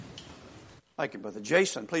Thank you, Brother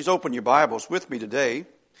Jason. Please open your Bibles with me today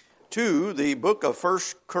to the book of 1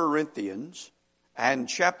 Corinthians and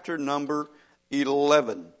chapter number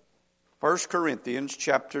 11. 1 Corinthians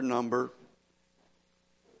chapter number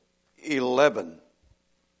 11.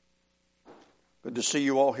 Good to see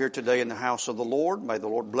you all here today in the house of the Lord. May the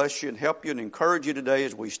Lord bless you and help you and encourage you today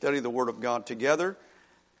as we study the Word of God together.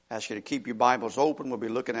 I ask you to keep your Bibles open. We'll be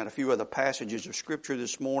looking at a few other passages of Scripture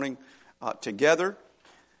this morning together.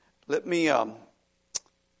 Let me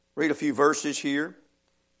read a few verses here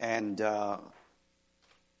and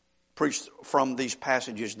preach from these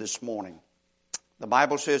passages this morning. The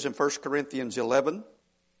Bible says in 1 Corinthians 11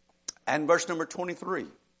 and verse number 23,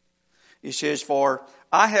 it says, "For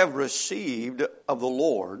I have received of the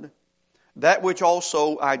Lord that which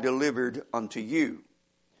also I delivered unto you,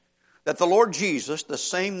 that the Lord Jesus, the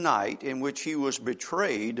same night in which he was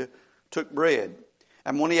betrayed, took bread.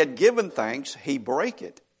 And when he had given thanks, he brake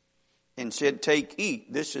it, and said, Take,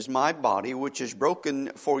 eat, this is my body, which is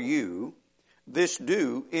broken for you. This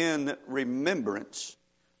do in remembrance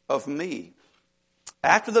of me.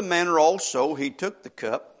 After the manner also he took the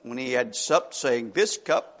cup, when he had supped, saying, This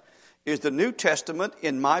cup is the New Testament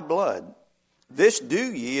in my blood. This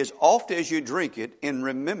do ye as oft as you drink it in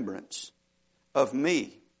remembrance of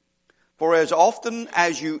me. For as often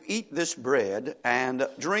as you eat this bread and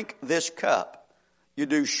drink this cup, you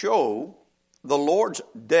do show the Lord's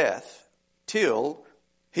death till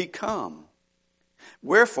he come.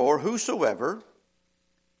 Wherefore, whosoever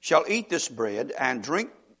shall eat this bread and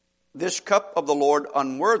drink this cup of the Lord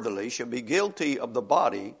unworthily shall be guilty of the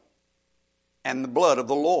body and the blood of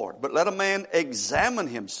the Lord. But let a man examine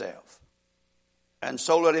himself, and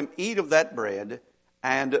so let him eat of that bread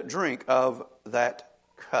and drink of that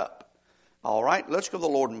cup." All right, let's go to the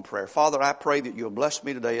Lord in prayer. Father, I pray that you'll bless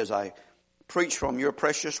me today as I preach from your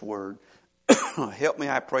precious word. Help me,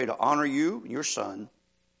 I pray, to honor you, your Son,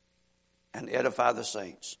 and edify the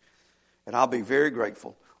saints. And I'll be very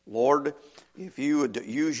grateful. Lord, if you would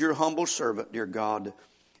use your humble servant, dear God,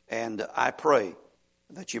 and I pray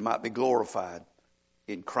that you might be glorified.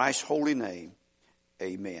 In Christ's holy name,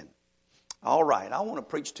 amen. All right, I want to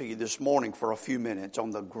preach to you this morning for a few minutes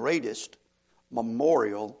on the greatest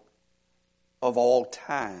memorial of all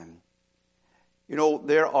time. You know,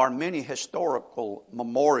 there are many historical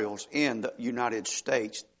memorials in the United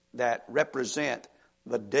States that represent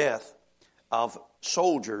the death of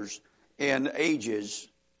soldiers in ages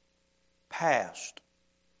past.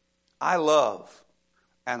 I love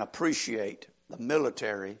and appreciate the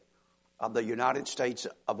military of the United States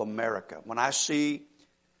of America. When I see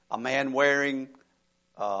a man wearing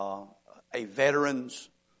a veteran's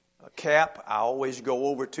cap, I always go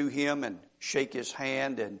over to him and shake his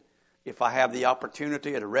hand, and if I have the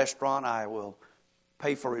opportunity at a restaurant, I will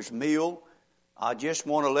pay for his meal. I just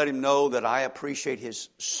want to let him know that I appreciate his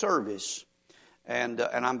service, and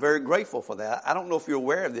I'm very grateful for that. I don't know if you're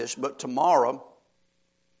aware of this, but tomorrow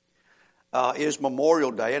is Memorial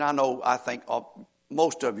Day, and I think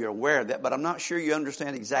most of you are aware of that, but I'm not sure you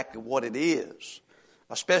understand exactly what it is,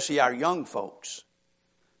 especially our young folks.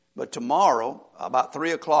 But tomorrow, about 3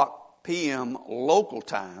 o'clock p.m. local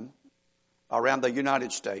time, around the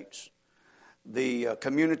United States, the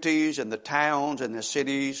communities and the towns and the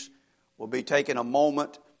cities will be taking a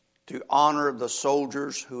moment to honor the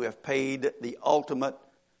soldiers who have paid the ultimate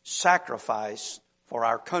sacrifice for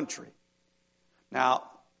our country. Now,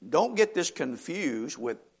 don't get this confused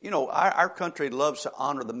with, our country loves to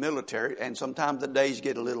honor the military, and sometimes the days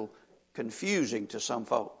get a little confusing to some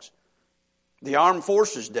folks. The Armed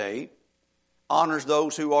Forces Day honors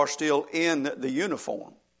those who are still in the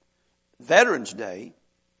uniform. Veterans Day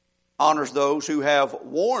honors those who have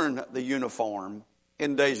worn the uniform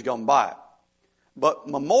in days gone by. But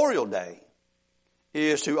Memorial Day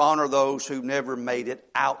is to honor those who never made it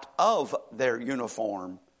out of their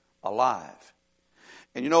uniform alive.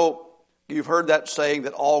 And you've heard that saying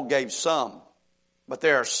that all gave some, but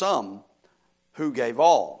there are some who gave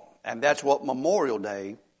all. And that's what Memorial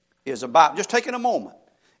Day is about. Just taking a moment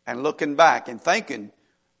and looking back and thanking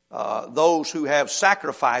those who have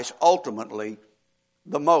sacrificed ultimately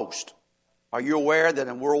the most. Are you aware that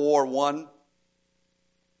in World War I,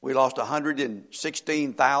 we lost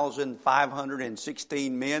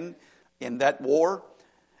 116,516 men in that war?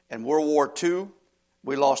 In World War II,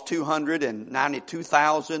 we lost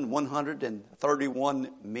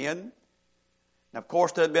 292,131 men. Now, of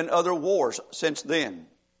course, there have been other wars since then.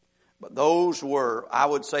 But those were, I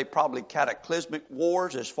would say, probably cataclysmic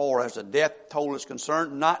wars as far as the death toll is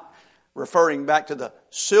concerned, not referring back to the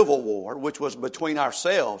Civil War, which was between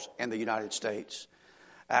ourselves and the United States.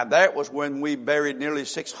 That was when we buried nearly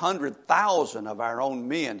 600,000 of our own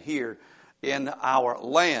men here in our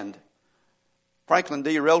land. Franklin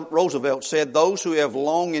D. Roosevelt said, "Those who have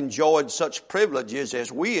long enjoyed such privileges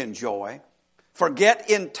as we enjoy forget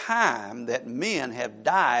in time that men have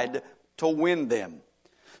died to win them."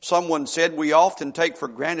 Someone said, "We often take for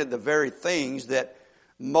granted the very things that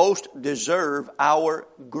most deserve our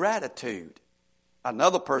gratitude."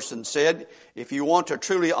 Another person said, "If you want to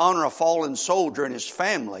truly honor a fallen soldier and his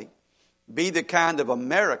family, be the kind of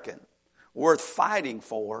American worth fighting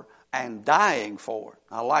for and dying for."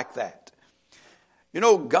 I like that. You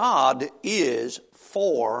know, God is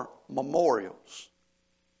for memorials.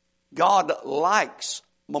 God likes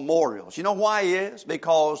memorials. You know why He is?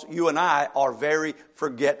 Because you and I are very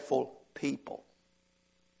forgetful people.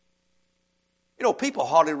 You know, people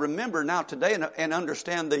hardly remember now today and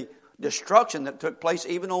understand the destruction that took place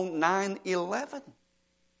even on 9/11.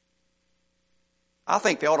 I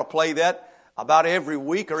think they ought to play that about every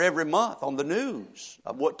week or every month on the news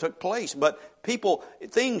of what took place. But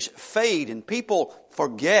things fade and people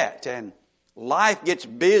forget and life gets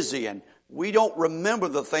busy and we don't remember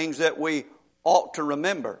the things that we ought to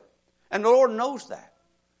remember. And the Lord knows that.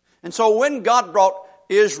 And so when God brought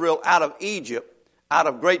Israel out of Egypt, out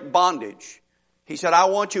of great bondage, He said, "I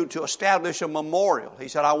want you to establish a memorial." He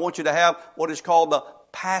said, "I want you to have what is called the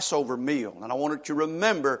Passover meal. And I want you to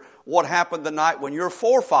remember what happened the night when your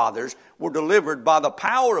forefathers were delivered by the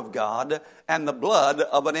power of God and the blood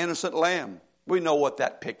of an innocent lamb." We know what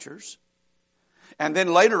that pictures. And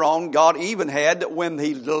then later on, God even had, when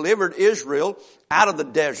He delivered Israel out of the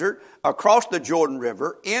desert, across the Jordan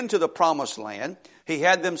River, into the promised land, He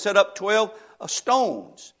had them set up 12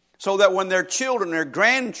 stones so that when their children, their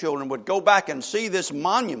grandchildren would go back and see this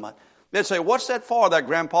monument, they'd say, "What's that for there,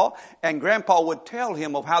 Grandpa?" And Grandpa would tell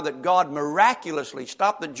him of how that God miraculously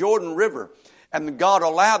stopped the Jordan River and God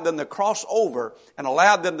allowed them to cross over and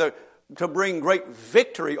allowed them to bring great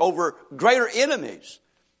victory over greater enemies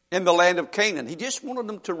in the land of Canaan. He just wanted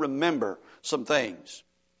them to remember some things.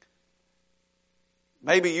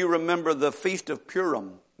 Maybe you remember the Feast of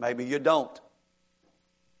Purim. Maybe you don't.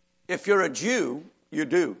 If you're a Jew, you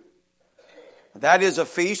do. That is a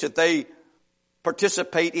feast that they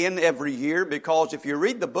participate in every year, because if you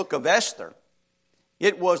read the book of Esther,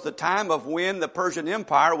 it was the time of when the Persian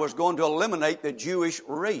Empire was going to eliminate the Jewish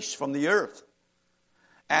race from the earth.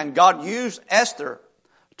 And God used Esther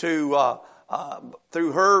to,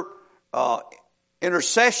 through her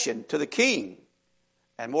intercession to the king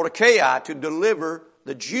and Mordecai, to deliver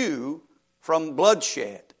the Jew from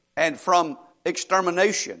bloodshed and from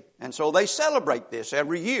extermination. And so they celebrate this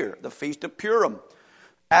every year, the Feast of Purim,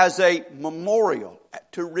 as a memorial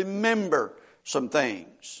to remember some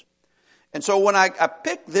things. And so when I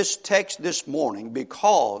picked this text this morning,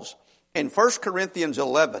 because in 1 Corinthians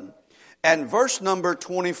 11 and verse number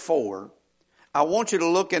 24, I want you to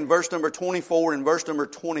look in verse number 24 and verse number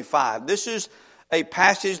 25. This is a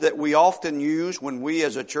passage that we often use when we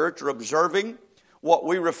as a church are observing what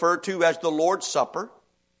we refer to as the Lord's Supper.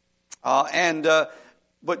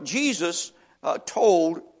 But Jesus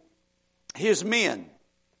told His men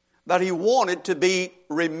that He wanted to be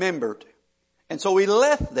remembered. And so He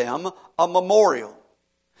left them a memorial.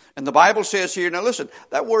 And the Bible says here, now listen,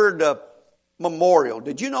 that word memorial,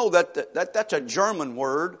 did you know that that's a German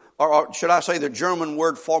word, or should I say the German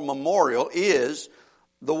word for memorial is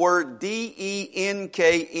the word D-E-N-K-M-A-L,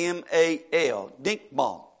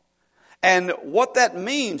 Denkmal. And what that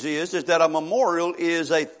means is that a memorial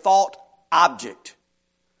is a thought object.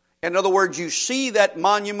 In other words, you see that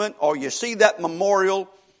monument or you see that memorial,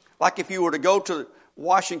 like if you were to go to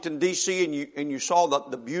Washington, D.C. and you saw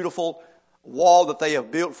the beautiful wall that they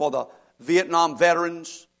have built for the Vietnam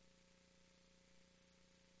veterans,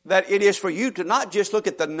 that it is for you to not just look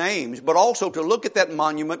at the names, but also to look at that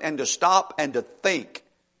monument and to stop and to think.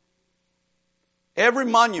 Every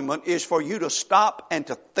monument is for you to stop and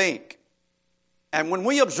to think. And when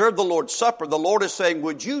we observe the Lord's Supper, the Lord is saying,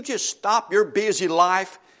 would you just stop your busy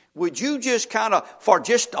life? Would you just kind of, for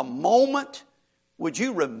just a moment, would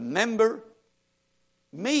you remember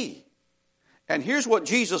me? And here's what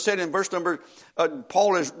Jesus said in verse number,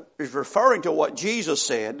 Paul is referring to what Jesus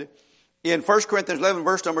said in 1 Corinthians 11,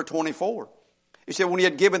 verse number 24. He said, when He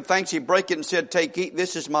had given thanks, He brake it and said, "Take, eat,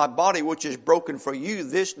 this is my body, which is broken for you.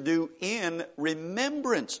 This do in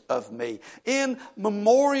remembrance of me," in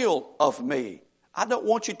memorial of me. I don't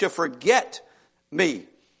want you to forget me.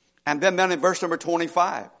 And then in verse number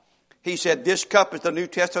 25, He said, "This cup is the New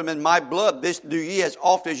Testament in my blood. This do ye as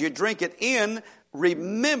oft as you drink it in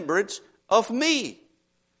remembrance of me."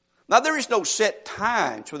 Now there is no set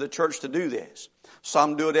times for the church to do this.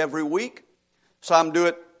 Some do it every week. Some do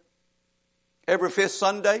it every fifth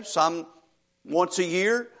Sunday. Some once a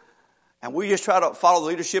year. And we just try to follow the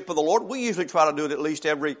leadership of the Lord. We usually try to do it at least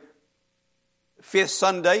every fifth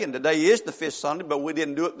Sunday, and today is the fifth Sunday, but we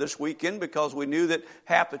didn't do it this weekend because we knew that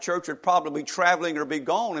half the church would probably be traveling or be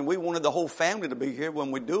gone, and we wanted the whole family to be here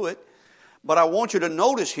when we do it. But I want you to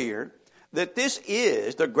notice here that this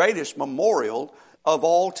is the greatest memorial of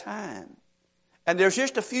all time. And there's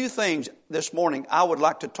just a few things this morning I would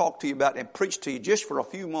like to talk to you about and preach to you just for a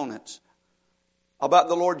few moments about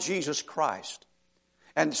the Lord Jesus Christ.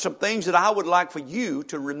 And some things that I would like for you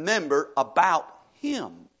to remember about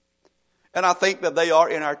Him. And I think that they are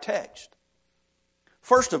in our text.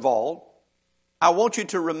 First of all, I want you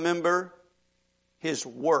to remember His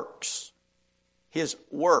works. His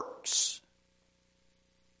works.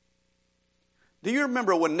 Do you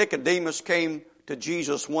remember when Nicodemus came to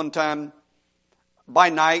Jesus one time by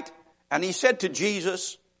night, and he said to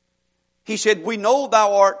Jesus, he said, "We know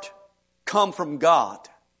thou art come from God."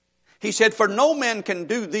 He said, "For no man can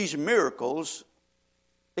do these miracles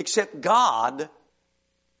except God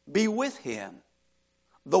be with him."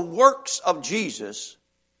 The works of Jesus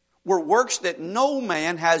were works that no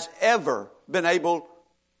man has ever been able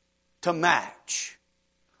to match.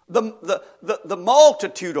 The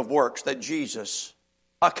multitude of works that Jesus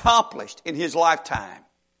accomplished in His lifetime.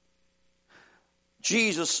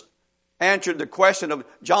 Jesus answered the question of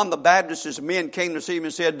John the Baptist as men came to see him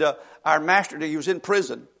and said, our master, he was in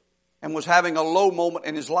prison and was having a low moment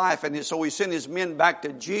in his life. And so he sent his men back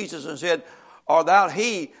to Jesus and said, "Art thou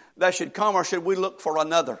he that should come, or should we look for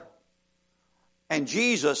another?" And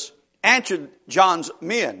Jesus answered John's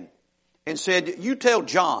men and said, "You tell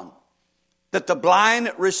John that the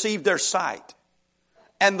blind receive their sight,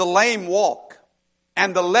 and the lame walk,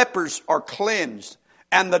 and the lepers are cleansed,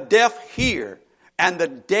 and the deaf hear, and the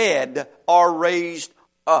dead are raised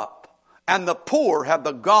up, and the poor have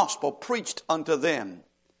the gospel preached unto them."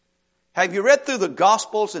 Have you read through the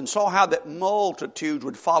Gospels and saw how that multitudes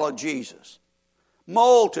would follow Jesus?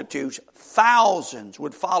 Multitudes, thousands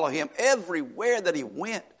would follow Him everywhere that He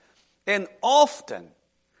went. And often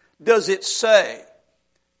does it say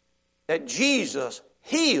that Jesus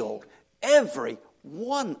healed every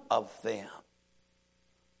one of them.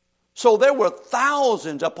 So there were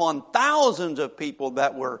thousands upon thousands of people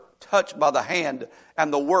that were touched by the hand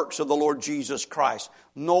and the works of the Lord Jesus Christ.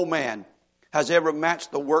 No man has ever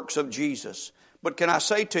matched the works of Jesus. But can I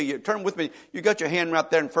say to you, turn with me, you got your hand right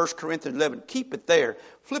there in 1 Corinthians 11. Keep it there.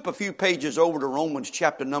 Flip a few pages over to Romans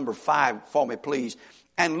chapter number 5 for me, please.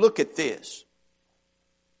 And look at this.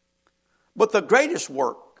 But the greatest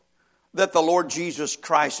work that the Lord Jesus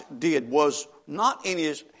Christ did was not in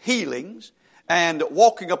His healings and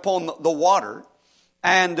walking upon the water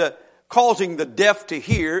and causing the deaf to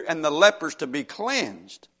hear and the lepers to be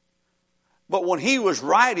cleansed. But when He was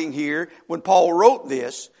writing here, when Paul wrote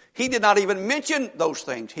this, he did not even mention those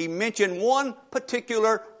things. He mentioned one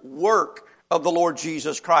particular work of the Lord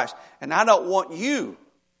Jesus Christ. And I don't want you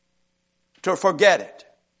to forget it.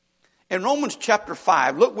 In Romans chapter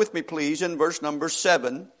 5, look with me please in verse number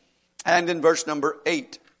 7 and in verse number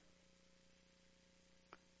 8.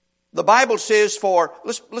 The Bible says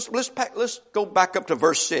let's go back up to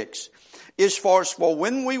verse 6. Is for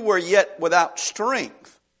when we were yet without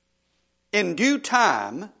strength, in due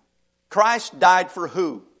time, Christ died for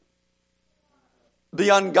who? The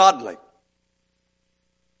ungodly.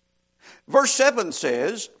 Verse 7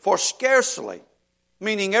 says, for scarcely,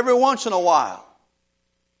 meaning every once in a while,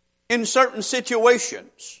 in certain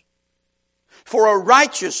situations, for a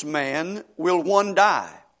righteous man will one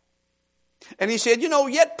die. And he said,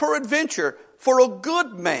 yet peradventure, for a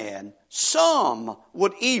good man, some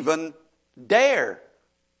would even dare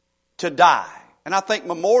to die. And I think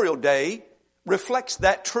Memorial Day reflects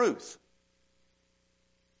that truth.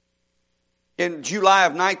 In July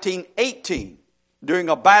of 1918, during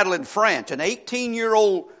a battle in France, an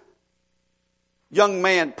 18-year-old young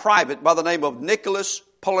man, private by the name of Nicholas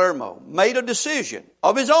Palermo, made a decision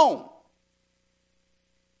of his own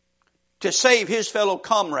to save his fellow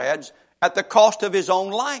comrades at the cost of his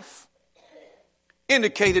own life.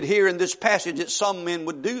 Indicated here in this passage that some men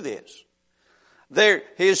would do this.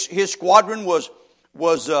 His squadron was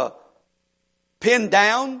pinned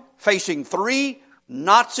down, facing 3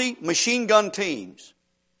 Nazi machine gun teams.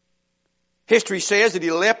 History says that he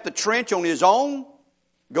left the trench on his own,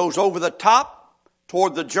 goes over the top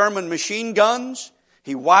toward the German machine guns.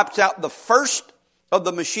 He wipes out the first of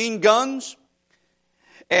the machine guns,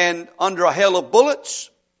 and under a hail of bullets,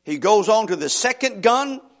 he goes on to the second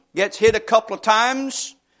gun, gets hit a couple of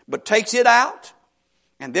times, but takes it out,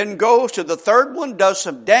 and then goes to the third one, does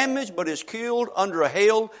some damage, but is killed under a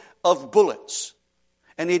hail of bullets.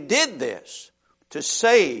 And he did this to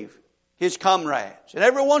save his comrades. And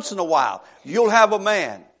every once in a while, you'll have a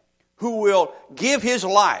man who will give his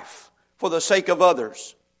life for the sake of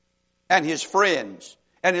others and his friends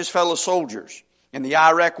and his fellow soldiers. In the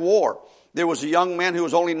Iraq War, there was a young man who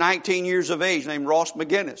was only 19 years of age named Ross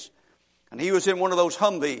McGinnis. And he was in one of those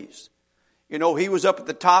Humvees. You know, he was up at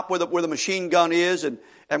the top where the machine gun is and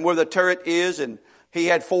where the turret is. And he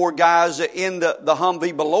had 4 guys in the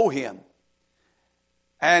Humvee below him.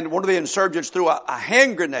 And one of the insurgents threw a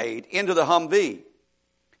hand grenade into the Humvee.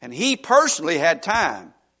 And he personally had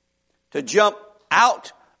time to jump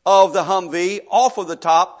out of the Humvee, off of the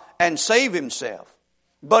top, and save himself.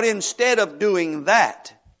 But instead of doing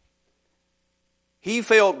that, he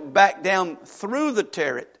fell back down through the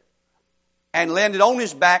turret and landed on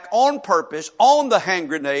his back on purpose on the hand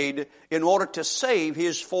grenade in order to save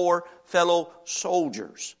his 4 fellow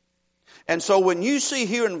soldiers. And so when you see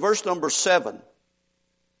here in verse number 7,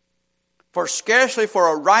 for scarcely for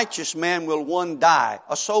a righteous man will one die.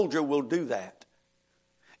 A soldier will do that.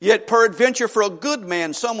 Yet peradventure for a good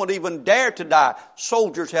man some would even dare to die.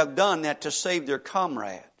 Soldiers have done that to save their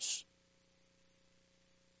comrades.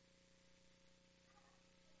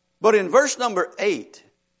 But in verse number 8,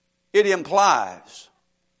 it implies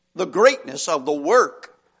the greatness of the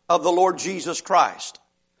work of the Lord Jesus Christ.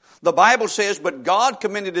 The Bible says, but God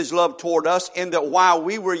commended His love toward us in that while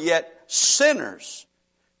we were yet sinners,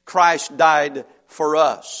 Christ died for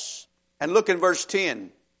us. And look in verse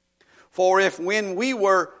 10. For if when we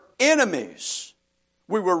were enemies,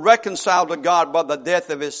 we were reconciled to God by the death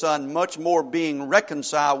of His Son, much more being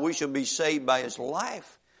reconciled, we shall be saved by His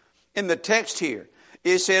life. In the text here,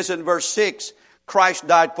 it says in verse 6, Christ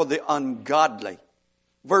died for the ungodly.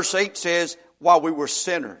 Verse 8 says, while we were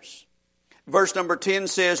sinners. Verse number 10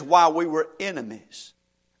 says, while we were enemies.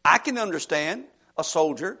 I can understand a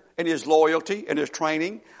soldier and his loyalty and his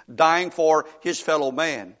training dying for his fellow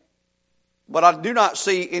man. But I do not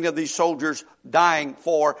see any of these soldiers dying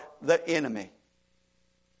for the enemy.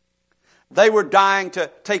 They were dying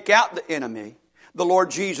to take out the enemy. The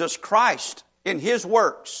Lord Jesus Christ, in His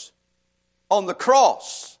works on the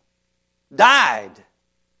cross, died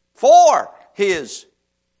for His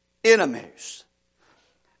enemies.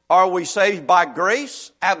 Are we saved by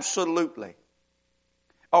grace? Absolutely.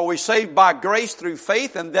 Are we saved by grace through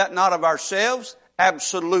faith and that not of ourselves?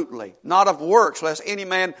 Absolutely. Not of works, lest any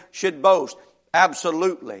man should boast.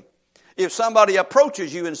 Absolutely. If somebody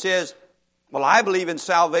approaches you and says, well, I believe in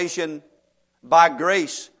salvation by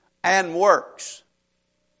grace and works,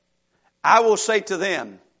 I will say to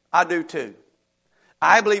them, I do too.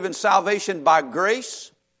 I believe in salvation by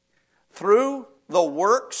grace through the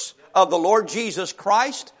works of the Lord Jesus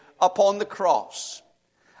Christ upon the cross.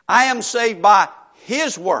 I am saved by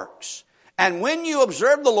His works. And when you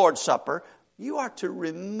observe the Lord's Supper, you are to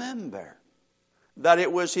remember that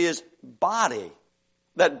it was His body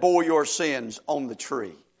that bore your sins on the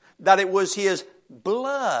tree. That it was His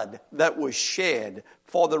blood that was shed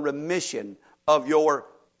for the remission of your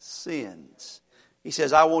sins. He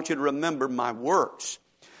says, I want you to remember my works.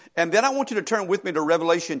 And then I want you to turn with me to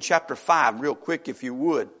Revelation chapter 5 real quick if you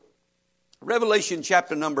would. Revelation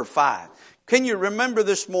chapter number 5. Can you remember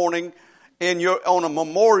this morning on a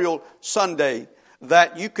Memorial Sunday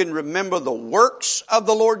that you can remember the works of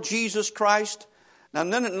the Lord Jesus Christ? Now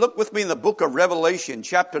then look with me in the book of Revelation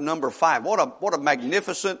chapter number 5. What a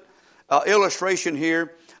magnificent illustration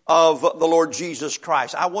here of the Lord Jesus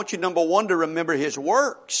Christ. I want you, number 1, to remember His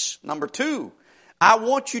works. Number 2, I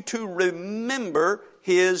want you to remember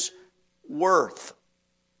His worth.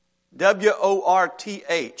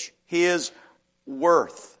 W-O-R-T-H. His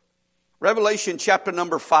worth. Revelation chapter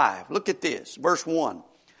number 5. Look at this. Verse 1.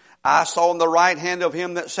 I saw on the right hand of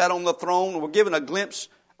Him that sat on the throne. We're given a glimpse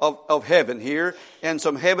of heaven here and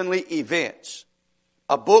some heavenly events.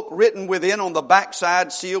 A book written within on the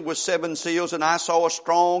backside sealed with 7 seals. And I saw a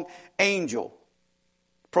strong angel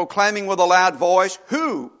proclaiming with a loud voice,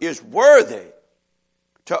 who is worthy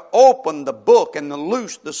to open the book and to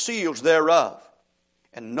loose the seals thereof?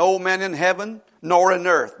 And no man in heaven nor in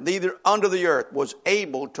earth, neither under the earth, was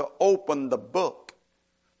able to open the book.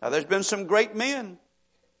 Now there's been some great men.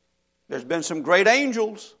 There's been some great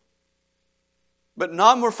angels. But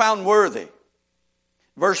none were found worthy.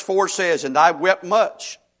 Verse 4 says, and I wept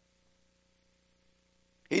much.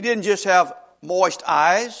 He didn't just have moist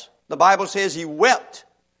eyes. The Bible says He wept.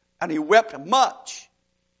 And He wept much.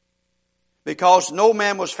 Because no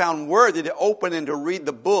man was found worthy to open and to read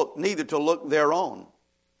the book, neither to look thereon.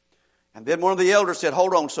 And then one of the elders said,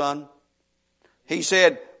 hold on, son. He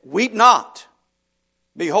said, weep not.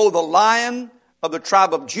 Behold, the Lion of the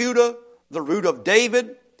tribe of Judah, the root of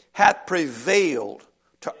David, hath prevailed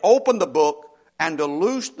to open the book and to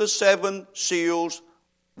loose the 7 seals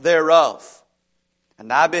thereof.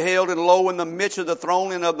 And I beheld, and lo, in the midst of the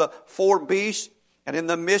throne and of the 4 beasts, and in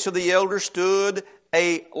the midst of the elders stood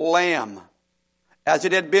a lamb, as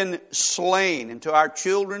it had been slain. And to our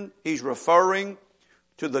children, he's referring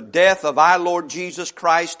to the death of our Lord Jesus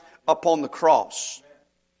Christ upon the cross.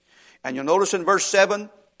 And you'll notice in verse 7,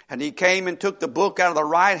 and he came and took the book out of the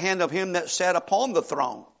right hand of him that sat upon the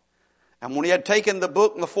throne. And when he had taken the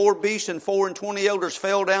book, and the 4 beasts and 24 elders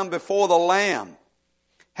fell down before the Lamb,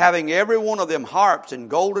 having every one of them harps and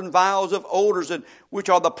golden vials of odors, and which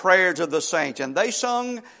are the prayers of the saints. And they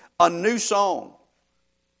sung a new song.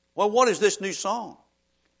 Well, what is this new song?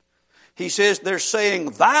 He says they're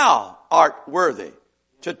saying, Thou art worthy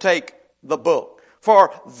to take the book,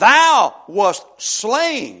 for thou wast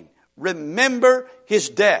slain. Remember his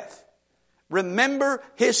death. Remember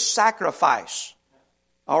his sacrifice.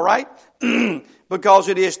 All right? Because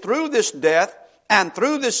it is through this death and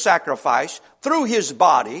through this sacrifice, through his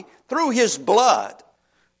body, through his blood,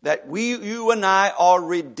 that you and I are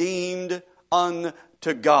redeemed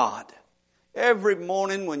unto God. Every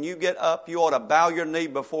morning when you get up, you ought to bow your knee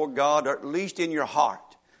before God, or at least in your heart.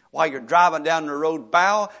 While you're driving down the road,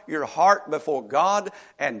 bow your heart before God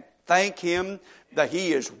and thank him that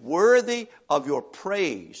he is worthy of your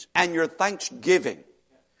praise and your thanksgiving.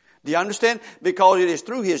 Do you understand? Because it is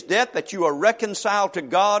through his death that you are reconciled to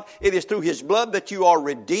God. It is through his blood that you are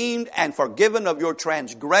redeemed and forgiven of your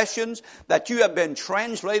transgressions, that you have been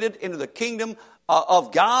translated into the kingdom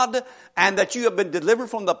of God, and that you have been delivered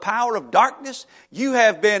from the power of darkness. You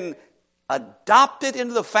have been adopted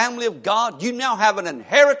into the family of God. You now have an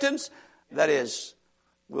inheritance that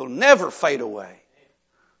will never fade away.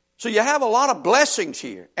 So you have a lot of blessings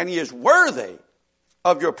here, and he is worthy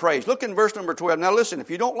of your praise. Look in verse number 12. Now listen, if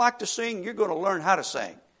you don't like to sing, you're going to learn how to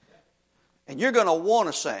sing. And you're going to want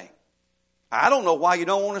to sing. I don't know why you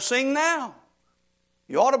don't want to sing now.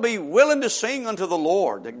 You ought to be willing to sing unto the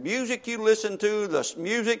Lord. The music you listen to, the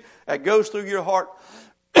music that goes through your heart,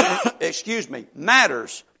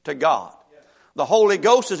 matters to God. The Holy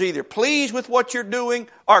Ghost is either pleased with what you're doing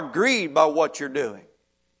or grieved by what you're doing.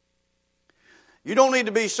 You don't need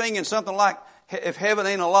to be singing something like, if heaven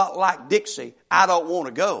ain't a lot like Dixie, I don't want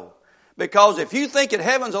to go. Because if you think that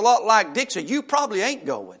heaven's a lot like Dixie, you probably ain't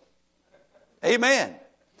going. Amen.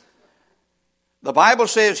 The Bible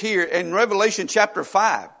says here in Revelation chapter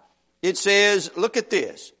 5, it says, look at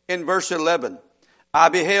this, in verse 11. I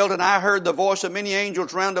beheld and I heard the voice of many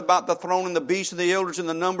angels round about the throne and the beasts and the elders, and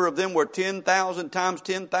the number of them were 10,000 times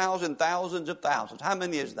 10,000, thousands of thousands. How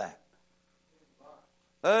many is that?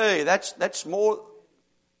 Hey, that's more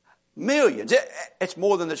millions. It's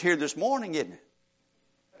more than that's here this morning, isn't it?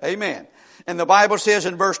 Amen. And the Bible says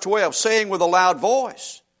in verse 12, saying with a loud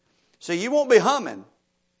voice. See, you won't be humming.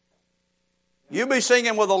 You'll be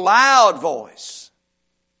singing with a loud voice.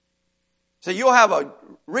 So you'll have a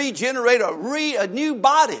new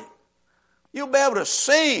body. You'll be able to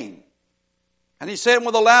sing. And he said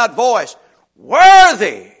with a loud voice,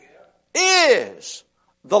 worthy is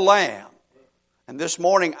the Lamb. And this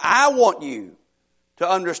morning, I want you to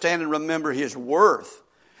understand and remember his worth.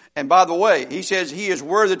 And by the way, he says he is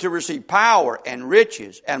worthy to receive power and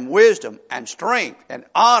riches and wisdom and strength and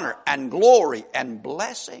honor and glory and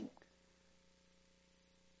blessing.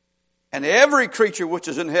 And every creature which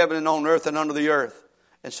is in heaven and on earth and under the earth,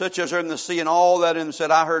 and such as are in the sea and all that in them,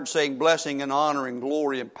 said, I heard saying, blessing and honor and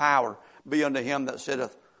glory and power be unto him that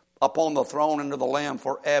sitteth upon the throne and to the Lamb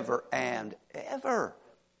forever and ever.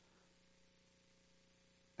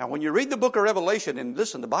 Now, when you read the book of Revelation, and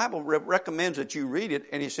listen, the Bible recommends that you read it,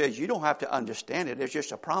 and he says you don't have to understand it. It's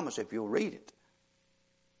just a promise if you'll read it.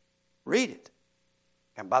 Read it.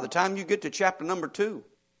 And by the time you get to chapter number 2,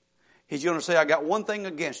 he's going to say, I got one thing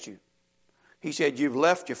against you. He said, you've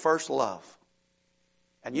left your first love.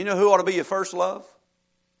 And you know who ought to be your first love?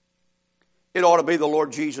 It ought to be the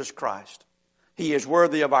Lord Jesus Christ. He is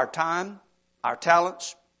worthy of our time, our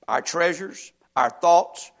talents, our treasures, our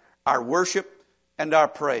thoughts, our worship, and our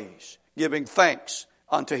praise, giving thanks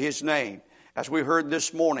unto his name. As we heard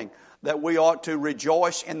this morning, that we ought to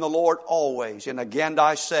rejoice in the Lord always. And again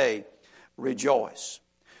I say, rejoice.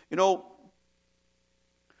 You know,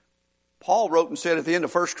 Paul wrote and said at the end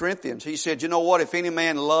of 1 Corinthians, he said, you know what, if any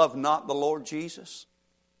man love not the Lord Jesus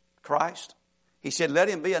Christ, he said, let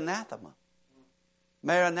him be anathema.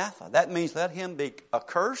 Maranatha. That means let him be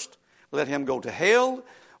accursed, let him go to hell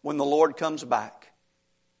when the Lord comes back.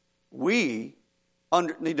 We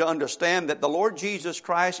need to understand that the Lord Jesus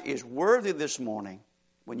Christ is worthy this morning.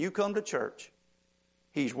 When you come to church,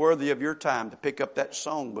 he's worthy of your time to pick up that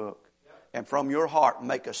songbook and from your heart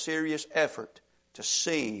make a serious effort to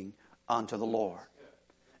sing unto the Lord.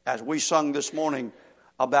 As we sung this morning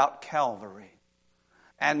about Calvary.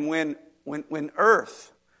 And when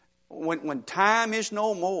time is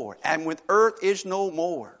no more, and when earth is no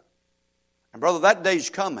more, and brother, that day's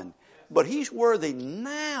coming, but He's worthy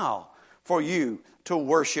now for you to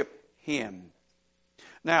worship Him.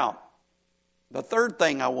 Now, the third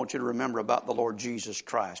thing I want you to remember about the Lord Jesus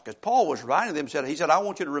Christ, because Paul was writing to them, he said, I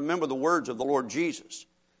want you to remember the words of the Lord Jesus,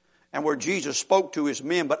 and where Jesus spoke to His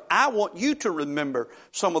men, but I want you to remember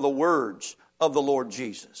some of the words of the Lord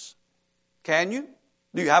Jesus. Can you?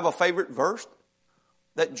 Do you have a favorite verse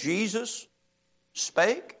that Jesus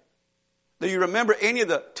spake? Do you remember any of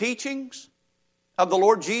the teachings of the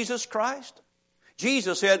Lord Jesus Christ?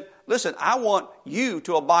 Jesus said, listen, I want you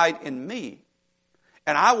to abide in me.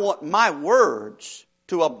 And I want my words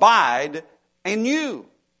to abide in you.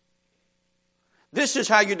 This is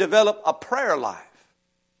how you develop a prayer life.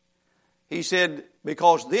 He said,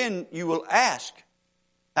 because then you will ask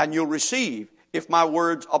and you'll receive if my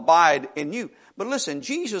words abide in you. But listen,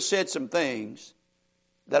 Jesus said some things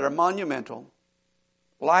that are monumental,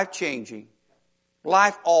 life-changing,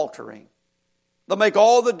 life-altering. They'll make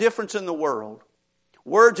all the difference in the world.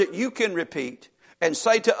 Words that you can repeat and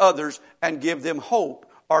say to others and give them hope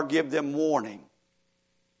or give them warning.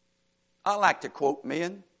 I like to quote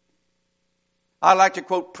men. I like to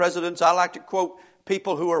quote presidents. I like to quote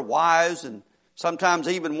people who are wise, and sometimes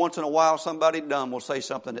even once in a while somebody dumb will say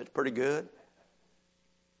something that's pretty good.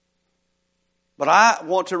 But I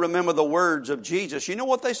want to remember the words of Jesus. You know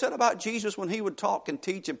what they said about Jesus when He would talk and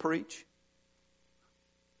teach and preach?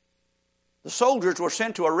 The soldiers were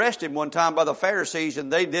sent to arrest Him one time by the Pharisees,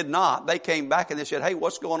 and they did not. They came back and they said, hey,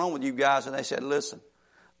 what's going on with you guys? And they said, listen,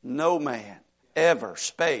 no man ever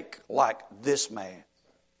spake like this man.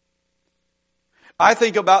 I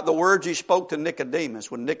think about the words He spoke to Nicodemus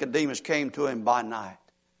when Nicodemus came to Him by night.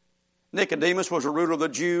 Nicodemus was a ruler of the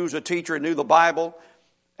Jews, a teacher who knew the Bible,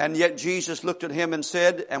 and yet Jesus looked at him and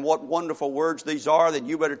said, and what wonderful words these are, that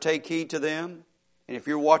you better take heed to them. And if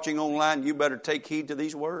you're watching online, you better take heed to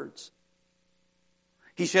these words.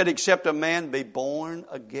 He said, except a man be born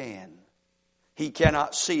again, he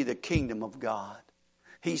cannot see the kingdom of God.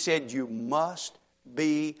 He said, you must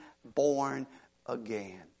be born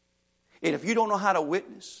again. And if you don't know how to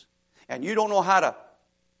witness, and you don't know how to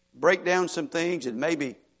break down some things and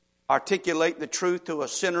maybe articulate the truth to a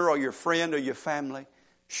sinner or your friend or your family,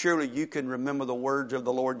 surely you can remember the words of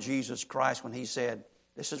the Lord Jesus Christ when He said,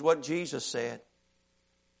 this is what Jesus said.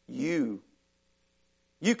 You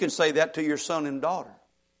can say that to your son and daughter.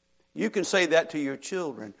 You can say that to your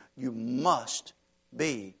children. You must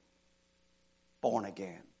be born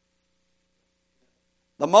again.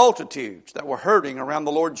 The multitudes that were herding around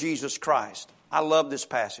the Lord Jesus Christ. I love this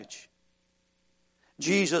passage.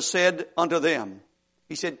 Jesus said unto them,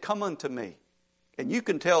 He said, come unto me. And you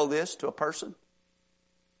can tell this to a person.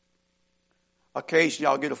 Occasionally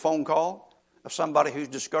I'll get a phone call of somebody who's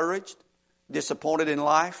discouraged, disappointed in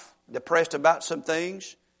life, depressed about some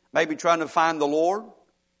things, maybe trying to find the Lord,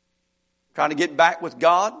 trying to get back with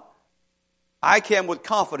God. I can with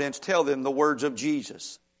confidence tell them the words of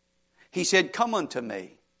Jesus. He said, come unto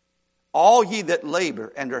me, all ye that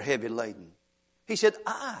labor and are heavy laden. He said,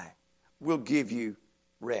 I will give you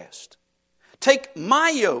rest. Take my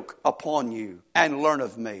yoke upon you and learn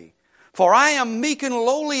of me. For I am meek and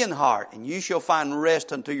lowly in heart, and you shall find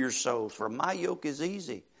rest unto your souls. For my yoke is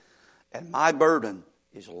easy, and my burden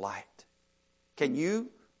is light. Can you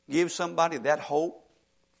give somebody that hope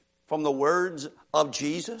from the words of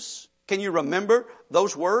Jesus? Can you remember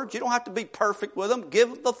those words? You don't have to be perfect with them.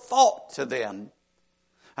 Give the thought to them.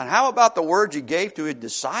 And how about the words He gave to His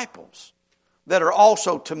disciples that are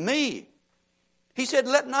also to me? He said,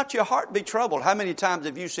 let not your heart be troubled. How many times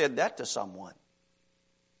have you said that to someone?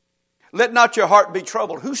 Let not your heart be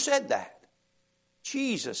troubled. Who said that?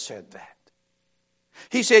 Jesus said that.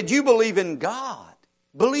 He said, you believe in God.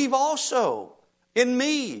 Believe also in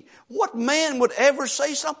me. What man would ever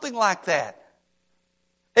say something like that?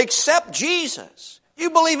 Except Jesus. You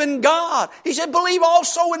believe in God. He said, believe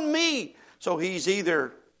also in me. So he's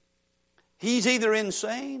either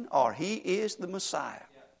insane or He is the Messiah.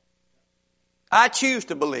 I choose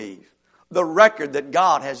to believe the record that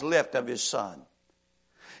God has left of His Son.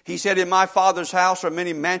 He said, in my Father's house are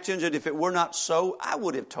many mansions, and if it were not so, I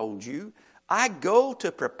would have told you. I go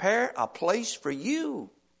to prepare a place for you.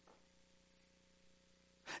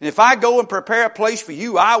 And if I go and prepare a place for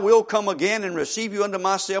you, I will come again and receive you unto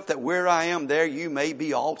myself, that where I am, there you may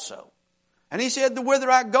be also. And He said, the whither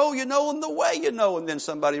I go, you know, and the way you know. And then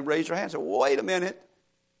somebody raised their hand and said, wait a minute.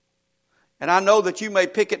 And I know that you may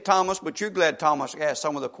pick at Thomas, but you're glad Thomas asked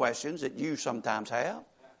some of the questions that you sometimes have.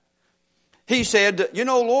 He said, you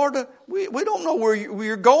know, Lord, we don't know where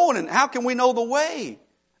you're going, and how can we know the way?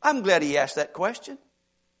 I'm glad he asked that question.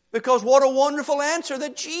 Because what a wonderful answer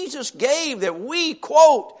that Jesus gave that we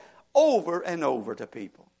quote over and over to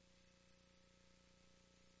people.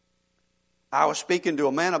 I was speaking to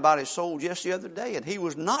a man about his soul just the other day, and he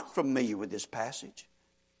was not familiar with this passage.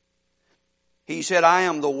 He said, I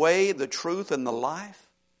am the way, the truth, and the life.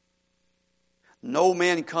 No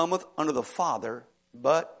man cometh unto the Father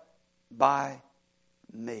but by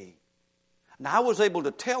me. Now, I was able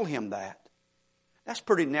to tell him that. That's a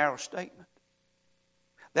pretty narrow statement.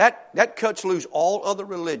 That cuts loose all other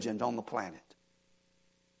religions on the planet.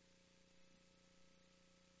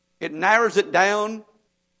 It narrows it down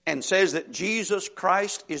and says that Jesus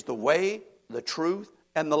Christ is the way, the truth,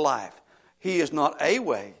 and the life. He is not a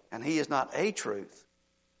way, and He is not a truth.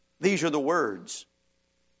 These are the words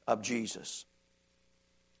of Jesus.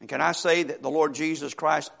 And can I say that the Lord Jesus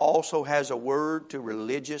Christ also has a word to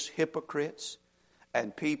religious hypocrites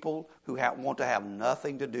and people who want to have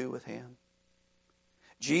nothing to do with Him?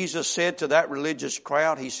 Jesus said to that religious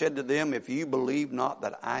crowd, He said to them, if you believe not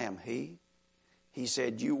that I am He, He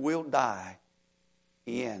said, you will die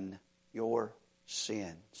in your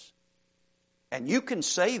sins. And you can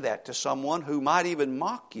say that to someone who might even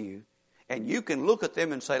mock you, and you can look at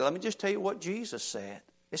them and say, let me just tell you what Jesus said.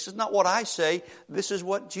 This is not what I say, this is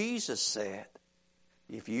what Jesus said.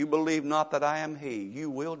 If you believe not that I am He, you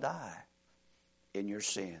will die in your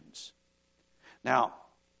sins. Now,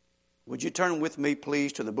 would you turn with me,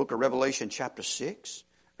 please, to the book of Revelation chapter 6?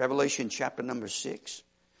 Revelation chapter number 6.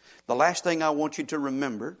 The last thing I want you to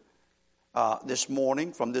remember this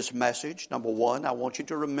morning from this message, number one, I want you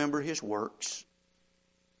to remember His works.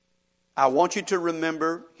 I want you to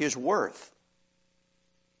remember His worth.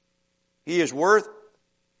 He is worth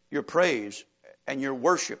your praise and your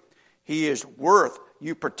worship. He is worth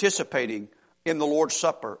you participating in the Lord's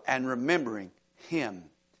Supper and remembering Him.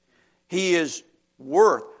 He is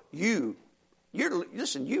worth you.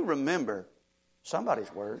 Listen, you remember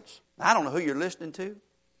somebody's words. I don't know who you're listening to.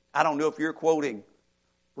 I don't know if you're quoting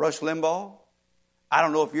Rush Limbaugh. I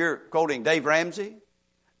don't know if you're quoting Dave Ramsey.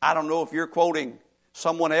 I don't know if you're quoting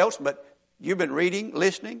someone else, but you've been reading,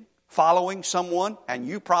 listening, following someone, and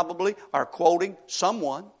you probably are quoting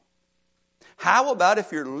someone. How about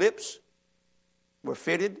if your lips were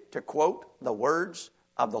fitted to quote the words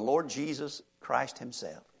of the Lord Jesus Christ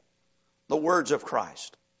Himself? The words of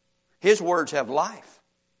Christ. His words have life,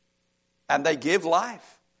 and they give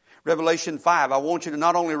life. Revelation 5, I want you to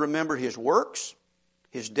not only remember His works,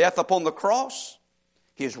 His death upon the cross,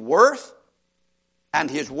 His worth, and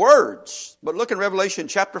His words. But look in Revelation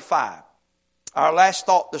chapter 5, our last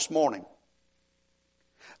thought this morning.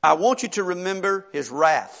 I want you to remember His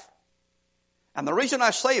wrath. And the reason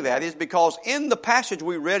I say that is because in the passage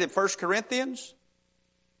we read in 1 Corinthians,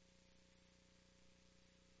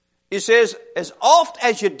 it says, as oft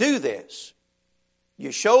as you do this,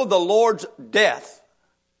 you show the Lord's death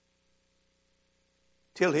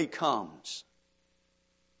till He comes.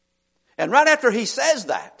 And right after he says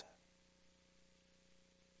that,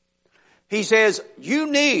 he says, you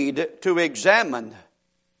need to examine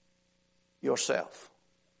yourself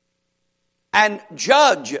and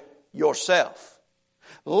judge yourself,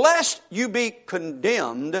 lest you be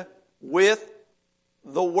condemned with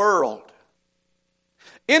the world.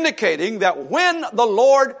 Indicating that when the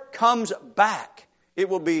Lord comes back, it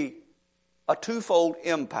will be a twofold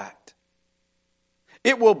impact.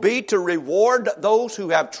 It will be to reward those who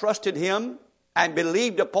have trusted Him and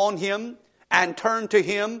believed upon Him and turned to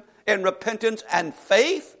Him in repentance and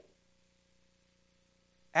faith.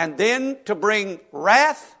 And then to bring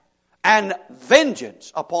wrath and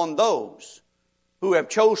vengeance upon those who have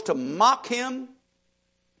chose to mock Him,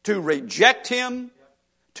 to reject Him,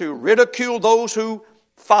 to ridicule those who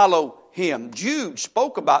follow Him. Jude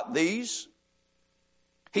spoke about these.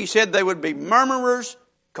 He said they would be murmurers,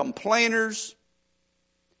 complainers,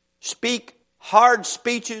 speak hard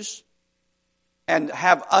speeches, and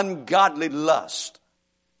have ungodly lust.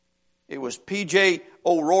 It was P.J.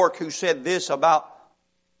 O'Rourke who said this about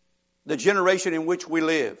the generation in which we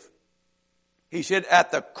live. He said,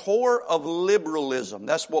 at the core of liberalism,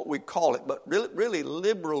 that's what we call it, but really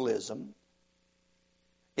liberalism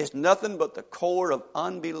is nothing but the core of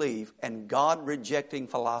unbelief and God-rejecting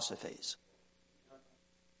philosophies.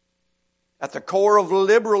 At the core of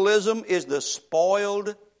liberalism is the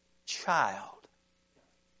spoiled child.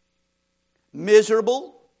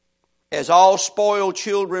 Miserable, as all spoiled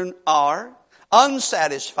children are,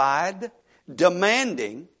 unsatisfied,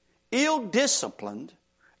 demanding, ill-disciplined,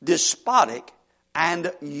 despotic,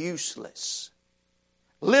 and useless.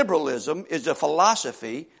 Liberalism is a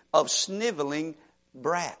philosophy of sniveling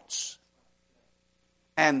brats.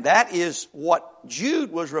 And that is what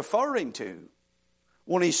Jude was referring to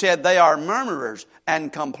when he said they are murmurers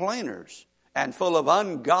and complainers and full of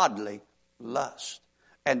ungodly lust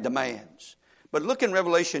and demands. But look in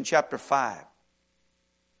Revelation chapter 5.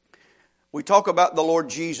 We talk about the Lord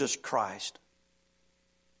Jesus Christ.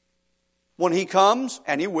 When He comes,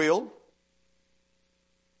 and He will,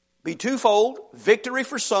 be twofold, victory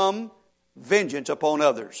for some, vengeance upon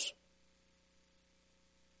others.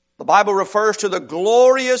 The Bible refers to the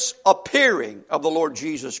glorious appearing of the Lord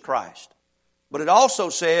Jesus Christ. But it also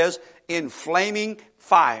says, in flaming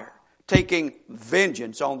fire, taking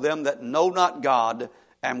vengeance on them that know not God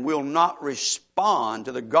and will not respond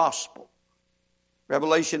to the gospel.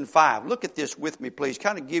 Revelation 5. Look at this with me, please.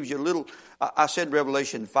 Kind of gives you a little, I said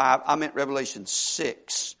Revelation 5, I meant Revelation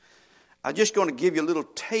 6. I'm just going to give you a little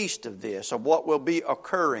taste of this, of what will be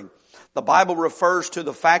occurring. The Bible refers to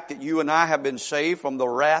the fact that you and I have been saved from the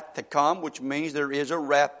wrath to come, which means there is a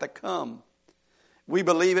wrath to come. We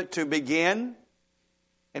believe it to begin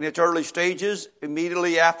in its early stages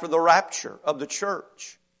immediately after the rapture of the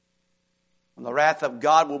church. And the wrath of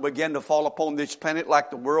God will begin to fall upon this planet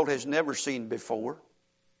like the world has never seen before.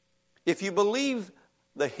 If you believe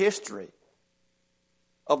the history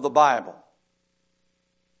of the Bible,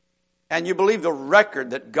 and you believe the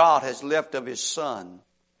record that God has left of His Son,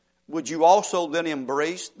 would you also then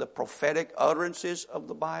embrace the prophetic utterances of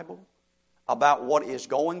the Bible about what is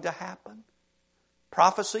going to happen?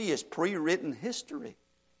 Prophecy is pre-written history.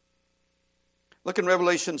 Look in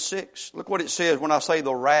Revelation 6. Look what it says when I say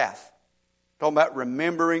the wrath. Talking about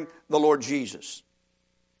remembering the Lord Jesus.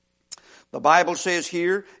 The Bible says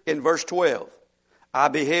here in verse 12, I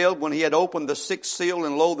beheld when He had opened the sixth seal,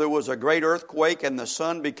 and lo, there was a great earthquake, and the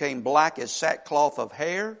sun became black as sackcloth of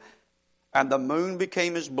hair, and the moon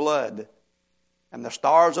became as blood. And the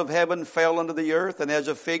stars of heaven fell unto the earth, and as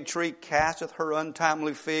a fig tree casteth her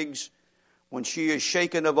untimely figs when she is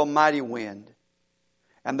shaken of a mighty wind.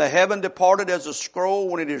 And the heaven departed as a scroll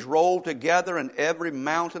when it is rolled together, and every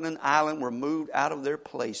mountain and island were moved out of their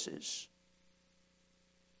places.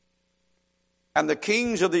 And the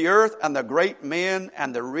kings of the earth, and the great men,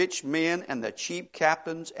 and the rich men, and the chief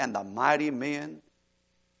captains, and the mighty men,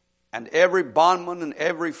 and every bondman and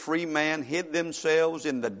every free man hid themselves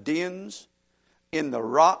in the dens, in the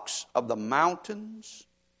rocks of the mountains.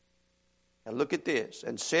 Now look at this.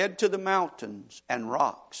 And said to the mountains and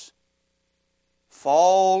rocks,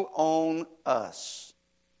 fall on us,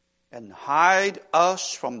 and hide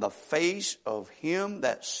us from the face of Him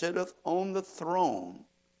that sitteth on the throne,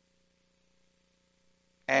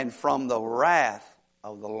 and from the wrath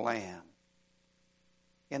of the Lamb.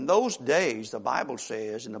 In those days, the Bible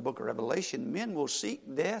says in the book of Revelation, men will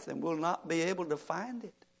seek death and will not be able to find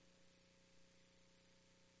it.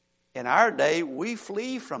 In our day, we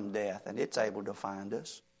flee from death and it's able to find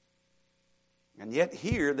us. And yet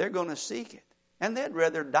here, they're going to seek it. And they'd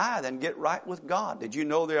rather die than get right with God. Did you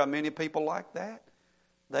know there are many people like that?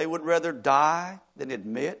 They would rather die than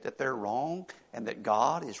admit that they're wrong and that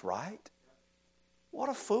God is right. What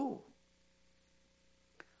a fool.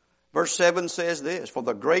 Verse 7 says this, for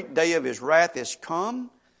the great day of His wrath is come,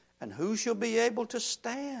 and who shall be able to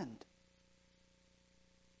stand?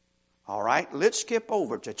 All right, let's skip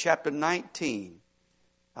over to chapter 19.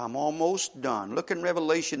 I'm almost done. Look in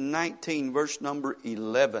Revelation 19, verse number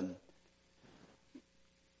 11.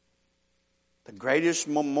 The greatest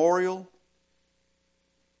memorial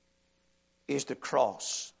is the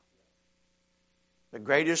cross. The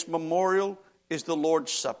greatest memorial is the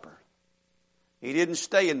Lord's Supper. He didn't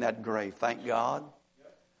stay in that grave, thank God.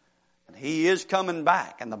 And He is coming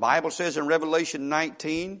back. And the Bible says in Revelation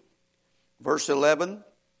 19, verse 11,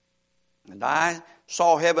 and I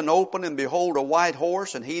saw heaven open, and behold a white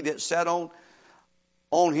horse, and He that sat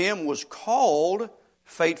on him was called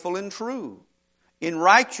Faithful and True. In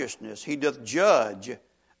righteousness He doth judge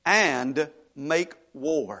and make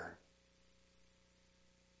war.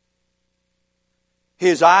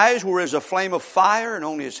 His eyes were as a flame of fire, and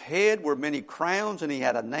on His head were many crowns, and He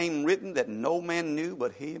had a name written that no man knew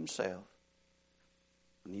but He Himself.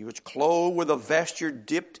 And He was clothed with a vesture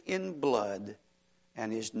dipped in blood,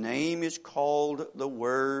 and His name is called the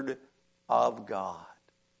Word of God.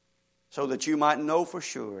 So that you might know for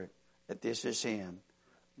sure that this is Him.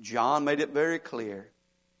 John made it very clear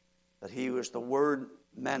that He was the Word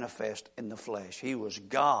manifest in the flesh. He was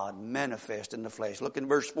God manifest in the flesh. Look in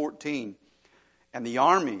verse 14. And the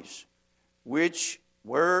armies which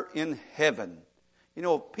were in heaven. You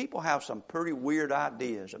know, people have some pretty weird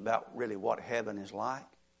ideas about really what heaven is like.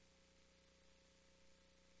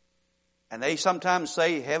 And they sometimes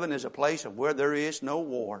say heaven is a place of where there is no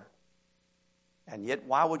war. And yet,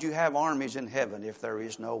 why would you have armies in heaven if there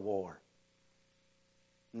is no war?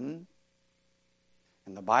 And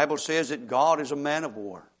the Bible says that God is a man of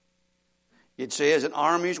war. It says that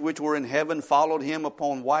armies which were in heaven followed him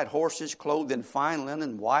upon white horses, clothed in fine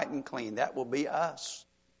linen, white and clean. That will be us.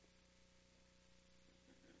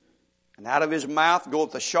 And out of his mouth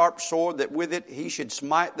goeth a sharp sword, that with it he should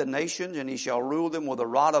smite the nations, and he shall rule them with a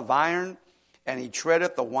rod of iron, and he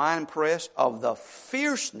treadeth the winepress of the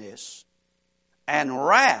fierceness and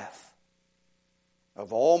wrath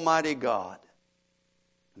of Almighty God.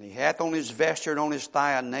 And he hath on his vesture and on his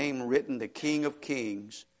thigh a name written, the King of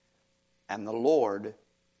Kings and the Lord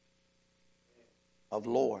of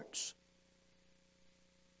Lords.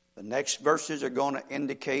 The next verses are going to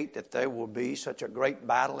indicate that there will be such a great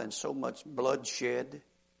battle and so much bloodshed,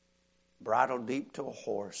 bridle deep to a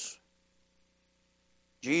horse.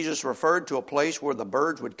 Jesus referred to a place where the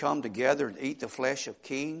birds would come together and eat the flesh of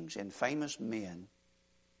kings and famous men.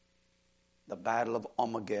 The battle of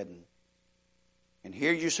Armageddon. And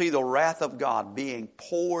here you see the wrath of God being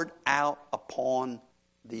poured out upon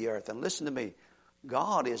the earth. And listen to me,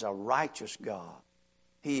 God is a righteous God.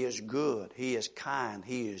 He is good. He is kind.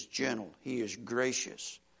 He is gentle. He is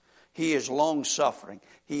gracious. He is long-suffering.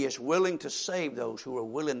 He is willing to save those who are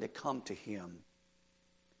willing to come to Him.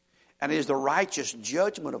 And it is the righteous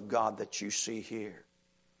judgment of God that you see here.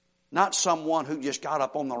 Not someone who just got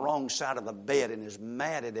up on the wrong side of the bed and is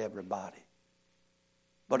mad at everybody.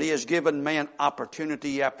 But He has given man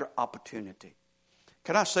opportunity after opportunity.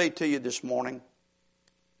 Can I say to you this morning,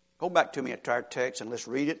 go back to me at our text and let's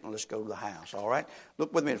read it and let's go to the house, all right?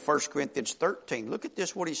 Look with me at 1 Corinthians 13. Look at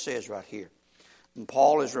this, what he says right here. And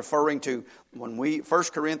Paul is referring to 1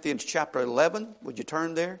 Corinthians chapter 11. Would you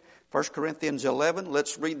turn there? 1 Corinthians 11.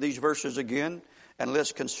 Let's read these verses again and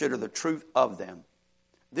let's consider the truth of them.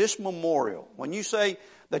 This memorial, when you say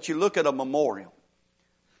that you look at a memorial,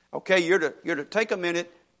 okay, you're to take a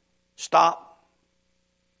minute, stop,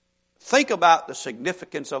 think about the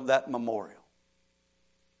significance of that memorial.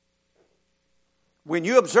 When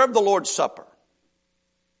you observe the Lord's Supper,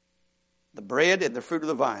 the bread and the fruit of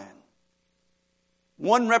the vine,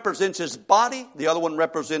 one represents His body, the other one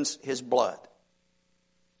represents His blood.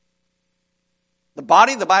 The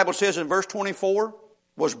body, the Bible says in verse 24,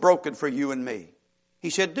 was broken for you and me.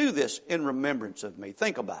 He said, do this in remembrance of me.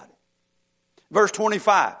 Think about it. Verse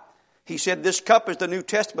 25, He said, this cup is the New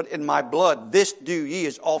Testament in my blood. This do ye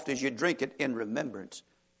as oft as you drink it in remembrance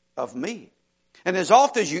of me. And as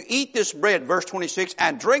often as you eat this bread, verse 26,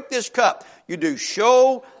 and drink this cup, you do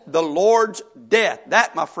show the Lord's death.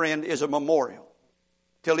 That, my friend, is a memorial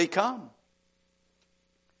till He come.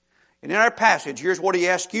 And in our passage, here's what He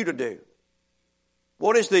asks you to do.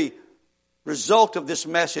 What is the result of this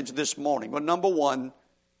message this morning? Well, number one,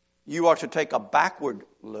 you are to take a backward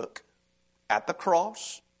look at the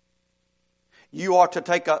cross. You are to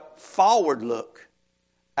take a forward look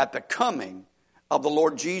at the coming of the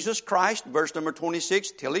Lord Jesus Christ, verse number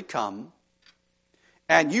 26, till He come.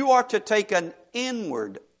 And you are to take an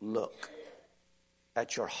inward look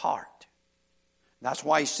at your heart. That's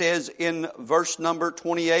why He says in verse number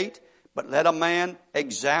 28, but let a man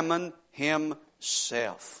examine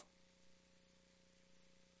himself.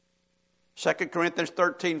 2 Corinthians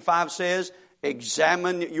 13:5 says,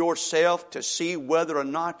 examine yourself to see whether or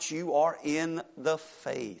not you are in the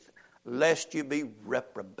faith, lest you be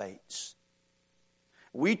reprobates.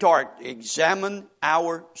 We are to examine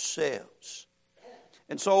ourselves.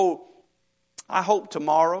 And so I hope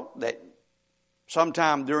tomorrow that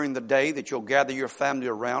sometime during the day that you'll gather your family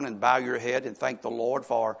around and bow your head and thank the Lord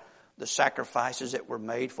for the sacrifices that were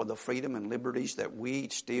made for the freedom and liberties that we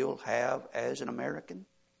still have as an American.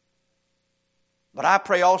 But I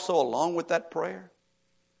pray also along with that prayer,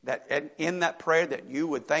 that in that prayer that you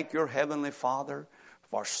would thank your Heavenly Father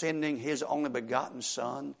for sending His only begotten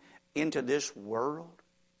Son into this world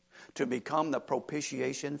to become the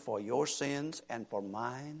propitiation for your sins and for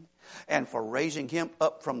mine, and for raising Him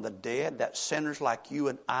up from the dead, that sinners like you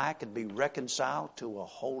and I could be reconciled to a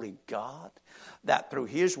holy God, that through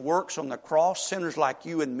His works on the cross, sinners like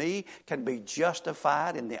you and me can be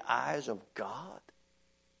justified in the eyes of God,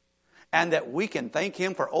 and that we can thank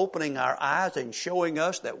Him for opening our eyes and showing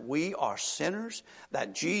us that we are sinners,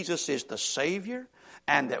 that Jesus is the Savior,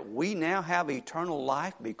 and that we now have eternal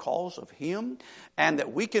life because of Him, and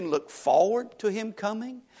that we can look forward to Him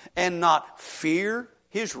coming and not fear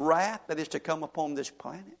His wrath that is to come upon this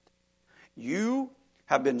planet. You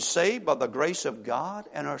have been saved by the grace of God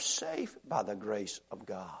and are safe by the grace of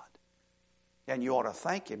God. And you ought to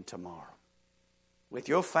thank Him tomorrow with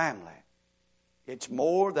your family It's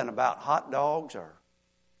more than about hot dogs or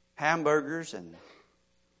hamburgers and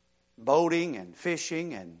boating and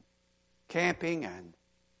fishing and camping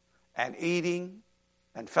and eating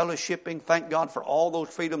and fellowshipping. Thank God for all those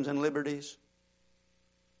freedoms and liberties.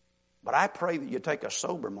 But I pray that you take a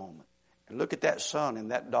sober moment and look at that son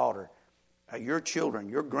and that daughter, your children,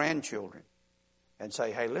 your grandchildren, and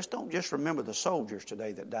say, hey, let's don't just remember the soldiers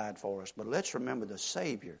today that died for us, but let's remember the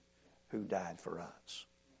Savior who died for us.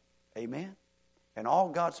 Amen? And all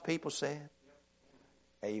God's people said,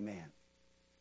 amen.